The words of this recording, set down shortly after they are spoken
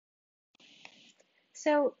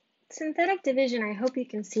So synthetic division, I hope you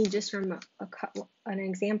can see just from an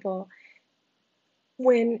example,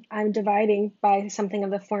 when I'm dividing by something of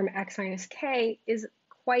the form x minus k is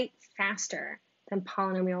quite faster than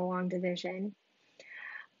polynomial long division.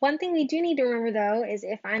 One thing we do need to remember though is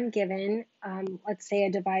if I'm given, let's say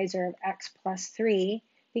a divisor of x plus 3,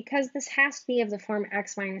 because this has to be of the form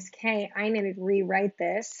x minus k, I need to rewrite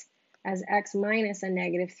this as x minus a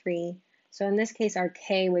negative 3. So in this case, our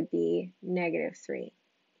k would be negative 3.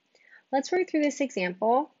 Let's work through this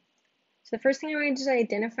example. So the first thing I want to do is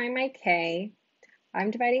identify my k.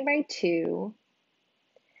 I'm dividing by 2.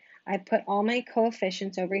 I put all my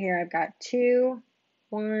coefficients over here. I've got 2,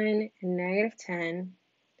 1, and negative 10.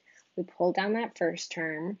 We pull down that first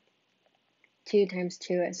term. 2 times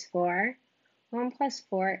 2 is 4. 1 plus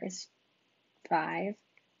 4 is 5.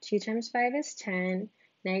 2 times 5 is 10.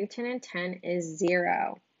 Negative 10 and 10 is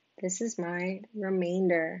 0. This is my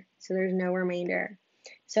remainder, so there's no remainder.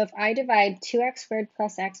 So if I divide 2x squared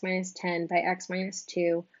plus x minus 10 by x minus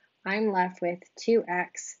 2, I'm left with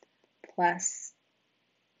 2x plus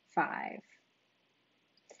 5.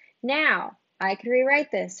 Now, I could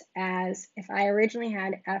rewrite this as if I originally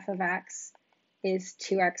had f of x is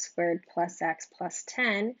 2x squared plus x plus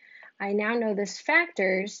 10, I now know this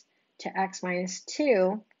factors to x minus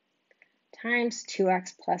 2 times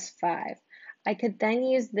 2x plus 5. I could then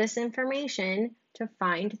use this information to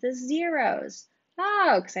find the zeros.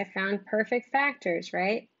 Oh, because I found perfect factors,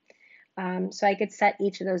 right? So I could set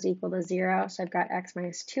each of those equal to 0. So I've got x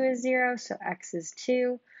minus 2 is 0, so x is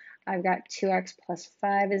 2. I've got 2x plus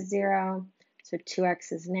 5 is 0, so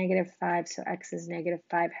 2x is negative 5, so x is negative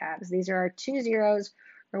 5 halves. These are our two zeros,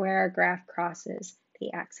 or where our graph crosses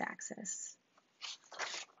the x-axis.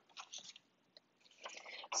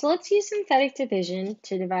 So let's use synthetic division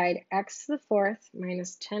to divide x to the fourth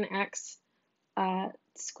minus 10x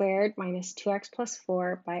squared minus 2x plus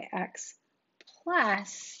 4 by x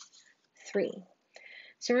plus 3.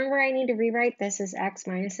 So remember, I need to rewrite this as x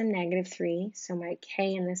minus a negative 3. So my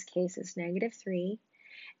k in this case is negative 3.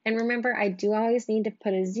 And remember, I do always need to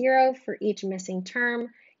put a 0 for each missing term.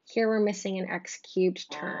 Here we're missing an x cubed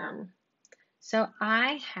term. So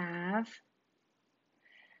I have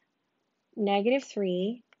negative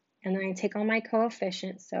 3, and then I take all my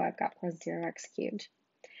coefficients. So I've got plus 0x cubed.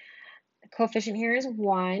 The coefficient here is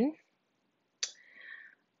 1.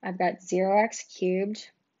 I've got 0x cubed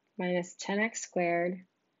minus 10x squared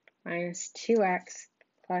minus 2x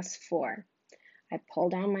plus 4. I pull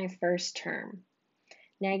down my first term.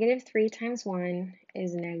 Negative 3 times 1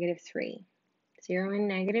 is negative 3. 0 and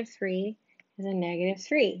negative 3 is a negative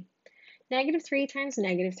 3. Negative 3 times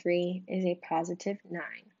negative 3 is a positive 9.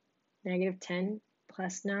 Negative 10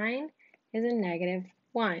 plus 9 is a negative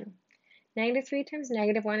 1. Negative 3 times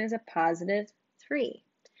negative 1 is a positive 3.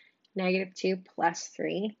 Negative 2 plus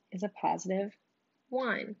 3 is a positive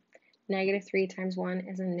 1. Negative 3 times 1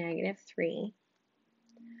 is a negative 3.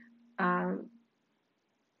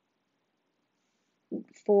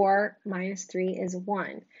 4 minus 3 is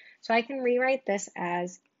 1. So I can rewrite this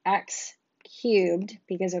as x cubed,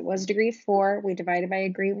 because it was degree 4, we divided by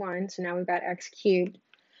degree 1, so now we've got x cubed,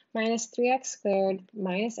 minus 3x squared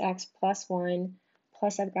minus x plus 1,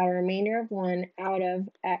 plus I've got a remainder of 1 out of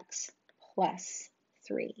x plus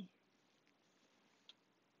 3.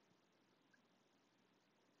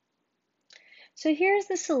 So here's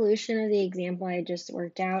the solution of the example I just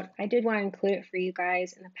worked out. I did want to include it for you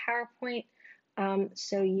guys in the PowerPoint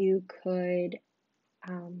so you could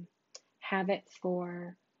have it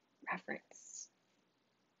for reference.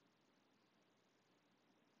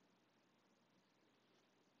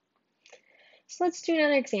 So let's do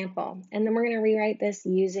another example, and then we're going to rewrite this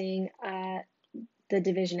using the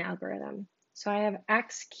division algorithm. So I have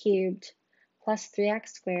x cubed plus 3x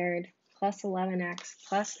squared plus 11x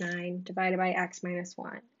plus 9 divided by x minus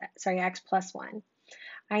 1, x plus 1.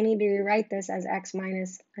 I need to rewrite this as x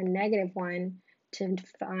minus a negative 1 to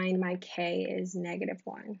find my k is negative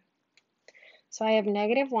 1. So I have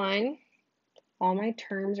negative 1. All my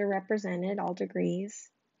terms are represented, all degrees.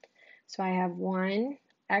 So I have 1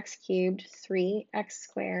 x cubed, 3x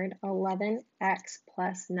squared, 11x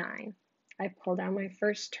plus 9. I pull down my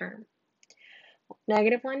first term.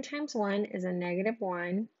 Negative 1 times 1 is a negative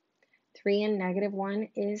 1. 3 and negative 1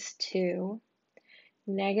 is 2.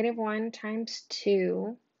 Negative 1 times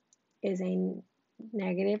 2 is a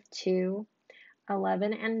negative 2.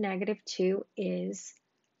 11 and negative 2 is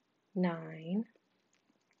 9.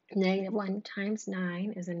 Negative 1 times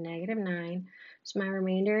 9 is a negative 9. So my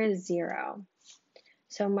remainder is 0.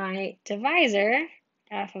 So my divisor,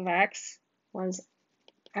 f of x, was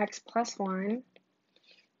x plus 1.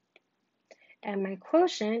 And my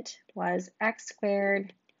quotient was x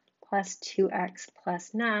squared plus 2x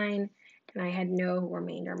plus 9, and I had no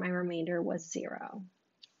remainder. My remainder was 0.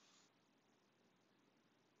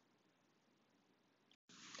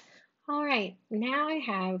 All right, now I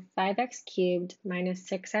have 5x cubed minus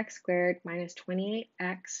 6x squared minus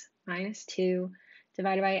 28x minus 2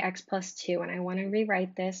 divided by x plus 2, and I want to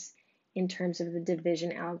rewrite this in terms of the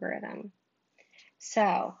division algorithm.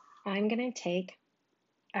 So I'm going to take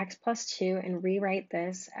x plus 2 and rewrite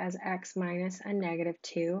this as x minus a negative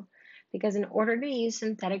 2, because in order to use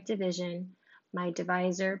synthetic division, my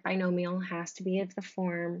divisor binomial has to be of the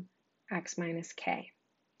form x minus k.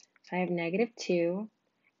 So I have negative 2,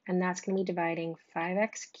 and that's going to be dividing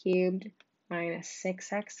 5x cubed minus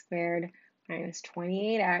 6x squared minus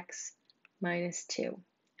 28x minus 2.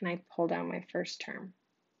 And I pull down my first term.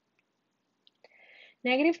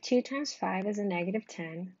 Negative 2 times 5 is a negative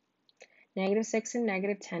 10. Negative 6 and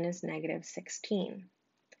negative 10 is negative 16.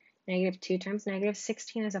 Negative 2 times negative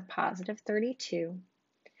 16 is a positive 32.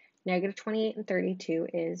 Negative 28 and 32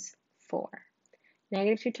 is 4.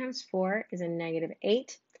 Negative 2 times 4 is a negative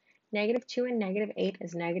 8. Negative 2 and negative 8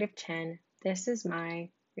 is negative 10. This is my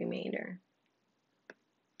remainder.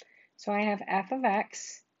 So I have f of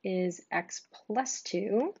x is x plus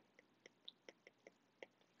 2,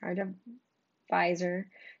 our divisor,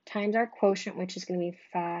 times our quotient, which is going to be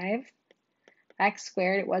 5. X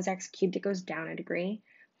squared, it was x cubed, it goes down a degree.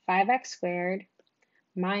 5x squared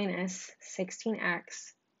minus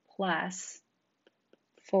 16x plus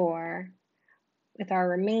 4 with our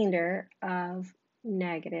remainder of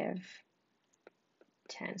negative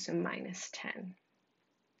 10, so minus 10.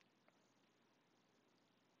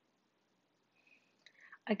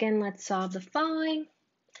 Again, let's solve the following.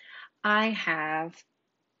 I have,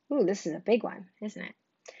 this is a big one, isn't it?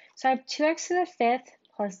 So I have 2x to the 5th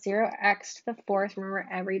plus 0x to the 4th. Remember,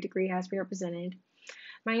 every degree has to be represented.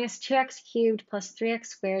 Minus 2x cubed plus 3x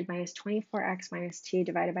squared minus 24x minus 2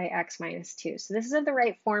 divided by x minus 2. So this is of the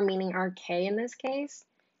right form, meaning our k in this case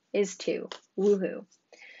is 2. Woohoo.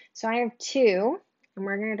 So I have 2, and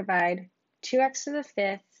we're going to divide 2x to the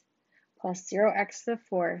 5th plus 0x to the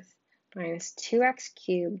 4th minus 2x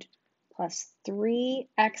cubed plus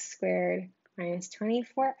 3x squared minus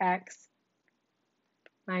 24x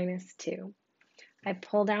minus 2. I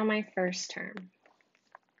pull down my first term.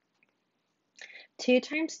 2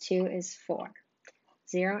 times 2 is 4.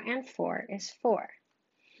 0 and 4 is 4.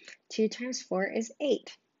 2 times 4 is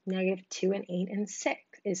 8. Negative 2 and 8 and 6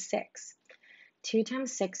 is 6. 2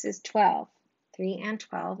 times 6 is 12. 3 and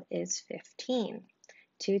 12 is 15.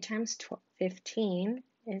 2 times 15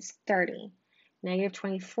 is 30. Negative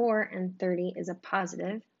 24 and 30 is a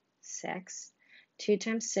positive 6. 2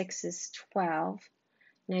 times 6 is 12.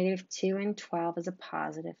 Negative 2 and 12 is a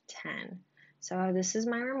positive 10. So this is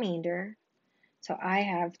my remainder. So I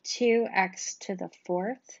have 2x to the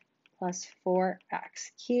 4th plus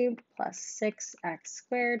 4x cubed plus 6x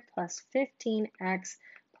squared plus 15x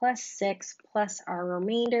plus 6 plus our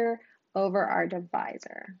remainder over our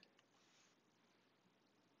divisor.